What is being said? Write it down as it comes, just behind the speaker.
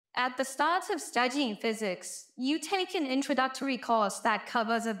At the start of studying physics, you take an introductory course that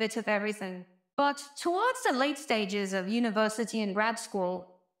covers a bit of everything. But towards the late stages of university and grad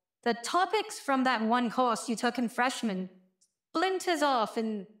school, the topics from that one course you took in freshman splinters off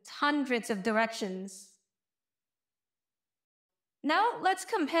in hundreds of directions. Now let's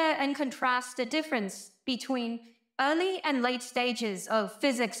compare and contrast the difference between early and late stages of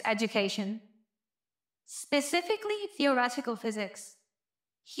physics education, specifically theoretical physics.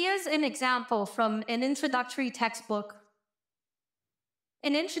 Here's an example from an introductory textbook.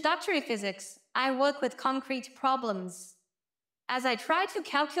 In introductory physics, I work with concrete problems. As I try to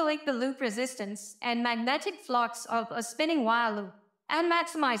calculate the loop resistance and magnetic flux of a spinning wire loop and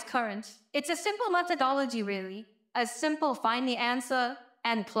maximize current, it's a simple methodology really, a simple find the answer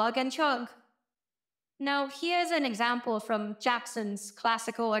and plug and chug. Now here's an example from Jackson's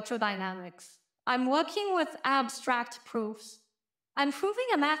classical electrodynamics. I'm working with abstract proofs. I'm proving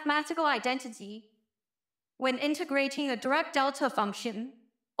a mathematical identity when integrating a direct delta function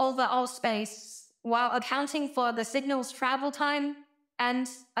over all space while accounting for the signal's travel time and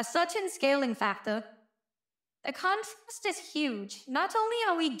a certain scaling factor. The contrast is huge. Not only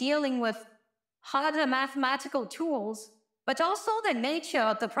are we dealing with harder mathematical tools, but also the nature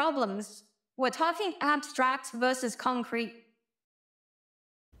of the problems. We're talking abstract versus concrete.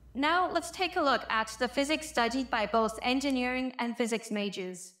 Now let's take a look at the physics studied by both engineering and physics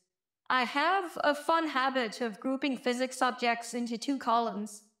majors. I have a fun habit of grouping physics subjects into two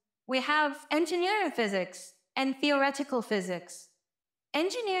columns. We have engineering physics and theoretical physics.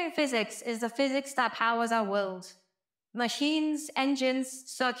 Engineering physics is the physics that powers our world. Machines, engines,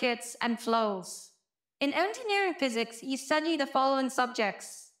 circuits, and flows. In engineering physics, you study the following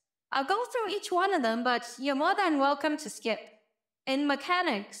subjects. I'll go through each one of them, but you're more than welcome to skip. In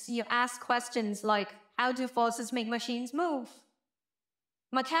mechanics, you ask questions like, how do forces make machines move?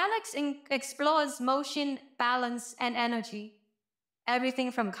 Mechanics explores motion, balance, and energy.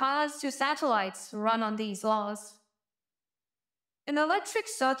 Everything from cars to satellites run on these laws. In electric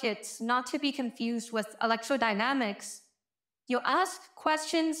circuits, not to be confused with electrodynamics, you ask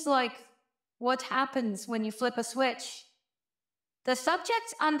questions like, what happens when you flip a switch? The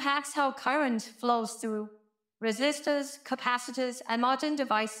subject unpacks how current flows through resistors, capacitors, and modern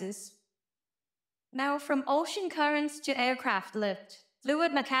devices. Now, from ocean currents to aircraft lift,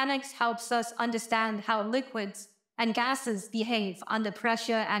 fluid mechanics helps us understand how liquids and gases behave under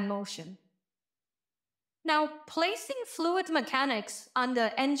pressure and motion. Now, placing fluid mechanics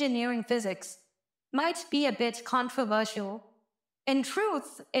under engineering physics might be a bit controversial. In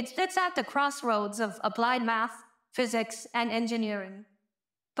truth, it sits at the crossroads of applied math, physics, and engineering.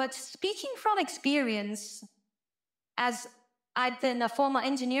 But speaking from experience, as I've been a former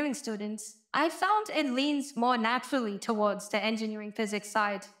engineering student, I found it leans more naturally towards the engineering physics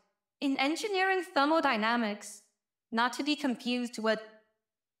side. In engineering thermodynamics, not to be confused with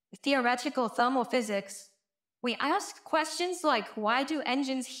theoretical thermal physics, we ask questions like, why do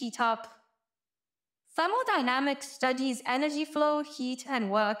engines heat up? Thermodynamics studies energy flow, heat, and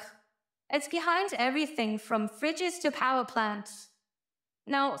work. It's behind everything from fridges to power plants.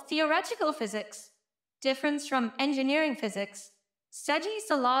 Now, theoretical physics, different from engineering physics, studies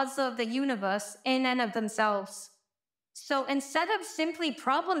the laws of the universe in and of themselves. So instead of simply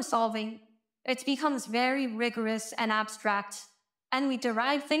problem solving, it becomes very rigorous and abstract, and we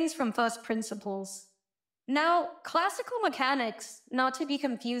derive things from first principles. Now, classical mechanics, not to be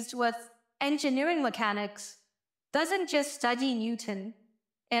confused with engineering mechanics, doesn't just study Newton.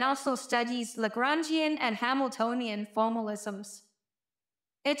 It also studies Lagrangian and Hamiltonian formalisms.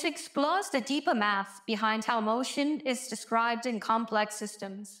 It explores the deeper math behind how motion is described in complex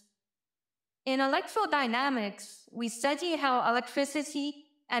systems. In electrodynamics, we study how electricity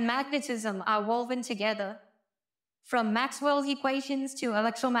and magnetism are woven together, from Maxwell's equations to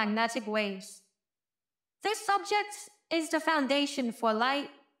electromagnetic waves. This subject is the foundation for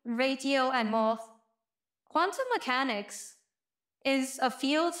light, radio, and more. Quantum mechanics is a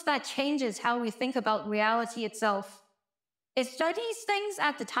field that changes how we think about reality itself. It studies things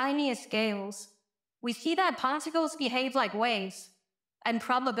at the tiniest scales. We see that particles behave like waves, and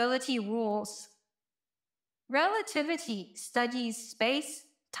probability rules. Relativity studies space,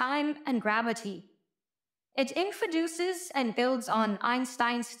 time, and gravity. It introduces and builds on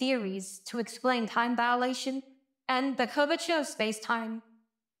Einstein's theories to explain time dilation and the curvature of space-time.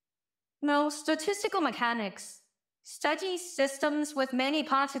 Now, statistical mechanics studies systems with many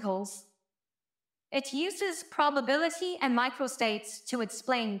particles. It uses probability and microstates to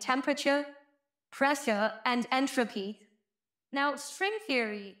explain temperature, pressure, and entropy. Now, string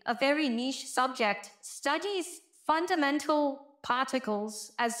theory, a very niche subject, studies fundamental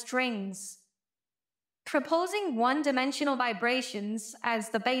particles as strings, proposing one-dimensional vibrations as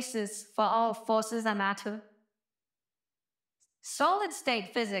the basis for all forces and matter.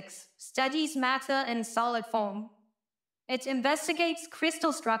 Solid-state physics studies matter in solid form. It investigates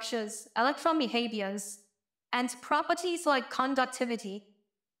crystal structures, electron behaviors, and properties like conductivity.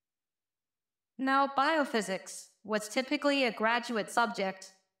 Now, biophysics, what's typically a graduate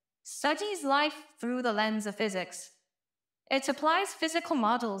subject, studies life through the lens of physics. It applies physical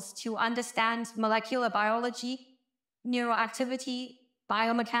models to understand molecular biology, neuroactivity,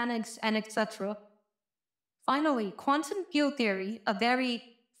 biomechanics, and etc. Finally, quantum field theory, a very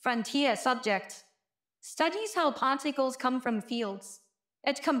frontier subject, studies how particles come from fields.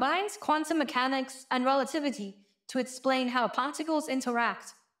 It combines quantum mechanics and relativity to explain how particles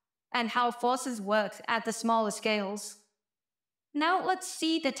interact and how forces work at the smaller scales. Now let's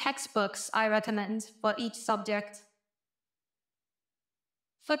see the textbooks I recommend for each subject.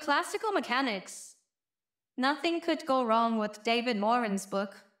 For classical mechanics, nothing could go wrong with David Morin's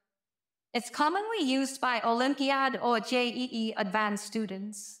book. It's commonly used by Olympiad or JEE advanced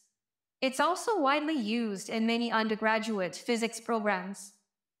students. It's also widely used in many undergraduate physics programs.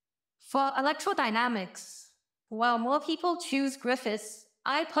 For electrodynamics, while more people choose Griffiths,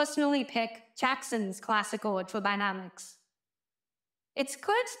 I personally pick Jackson's classical electrodynamics. It's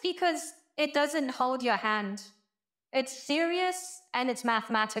good because it doesn't hold your hand. It's serious and it's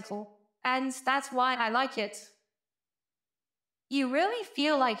mathematical, and that's why I like it. You really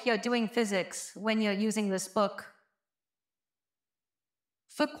feel like you're doing physics when you're using this book.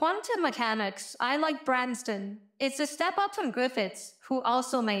 For quantum mechanics, I like Branston. It's a step up from Griffiths, who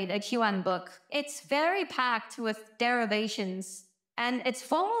also made a QN book. It's very packed with derivations, and its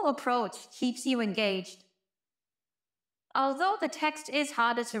formal approach keeps you engaged. Although the text is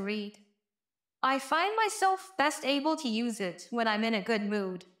harder to read, I find myself best able to use it when I'm in a good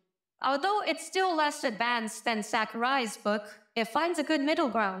mood. Although it's still less advanced than Sakurai's book, it finds a good middle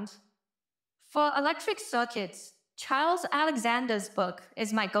ground. For electric circuits, Charles Alexander's book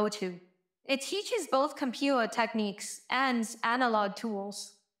is my go-to. It teaches both computer techniques and analog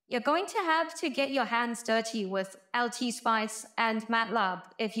tools. You're going to have to get your hands dirty with LT-Spice and MATLAB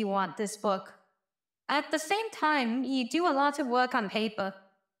if you want this book. At the same time, you do a lot of work on paper,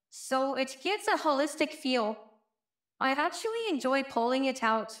 so it gives a holistic feel. I actually enjoy pulling it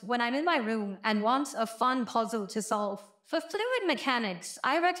out when I'm in my room and want a fun puzzle to solve. For fluid mechanics,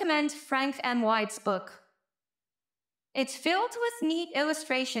 I recommend Frank M. White's book. It's filled with neat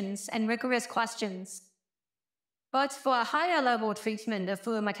illustrations and rigorous questions. But for a higher level treatment of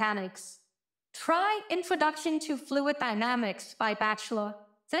fluid mechanics, try Introduction to Fluid Dynamics by Batchelor.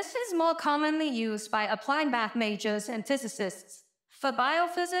 This is more commonly used by applied math majors and physicists. For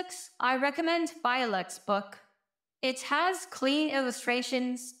biophysics, I recommend Bialec's book. It has clean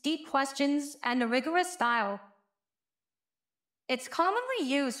illustrations, deep questions, and a rigorous style. It's commonly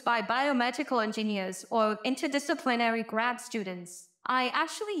used by biomedical engineers or interdisciplinary grad students. I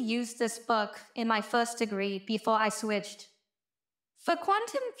actually used this book in my first degree before I switched. For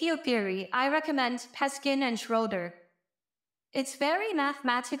quantum field theory, I recommend Peskin and Schroeder. It's very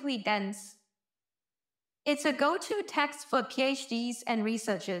mathematically dense. It's a go-to text for PhDs and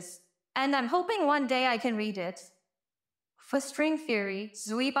researchers, and I'm hoping one day I can read it. For string theory,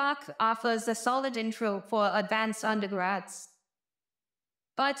 Zweibach offers a solid intro for advanced undergrads.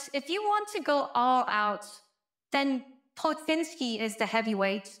 But if you want to go all out, then Polchinski is the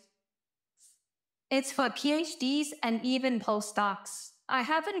heavyweight. It's for PhDs and even postdocs. I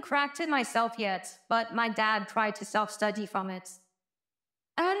haven't cracked it myself yet, but my dad tried to self-study from it.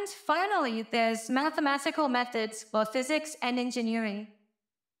 And finally, there's Mathematical Methods for Physics and Engineering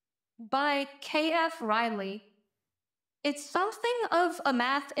by K.F. Riley. It's something of a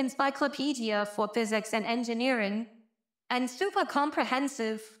math encyclopedia for physics and engineering, and super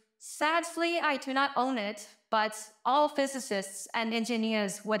comprehensive. Sadly, I do not own it, but all physicists and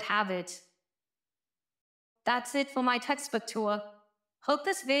engineers would have it. That's it for my textbook tour. Hope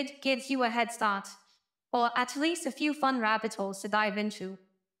this vid gives you a head start, or at least a few fun rabbit holes to dive into.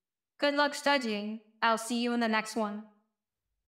 Good luck studying. I'll see you in the next one.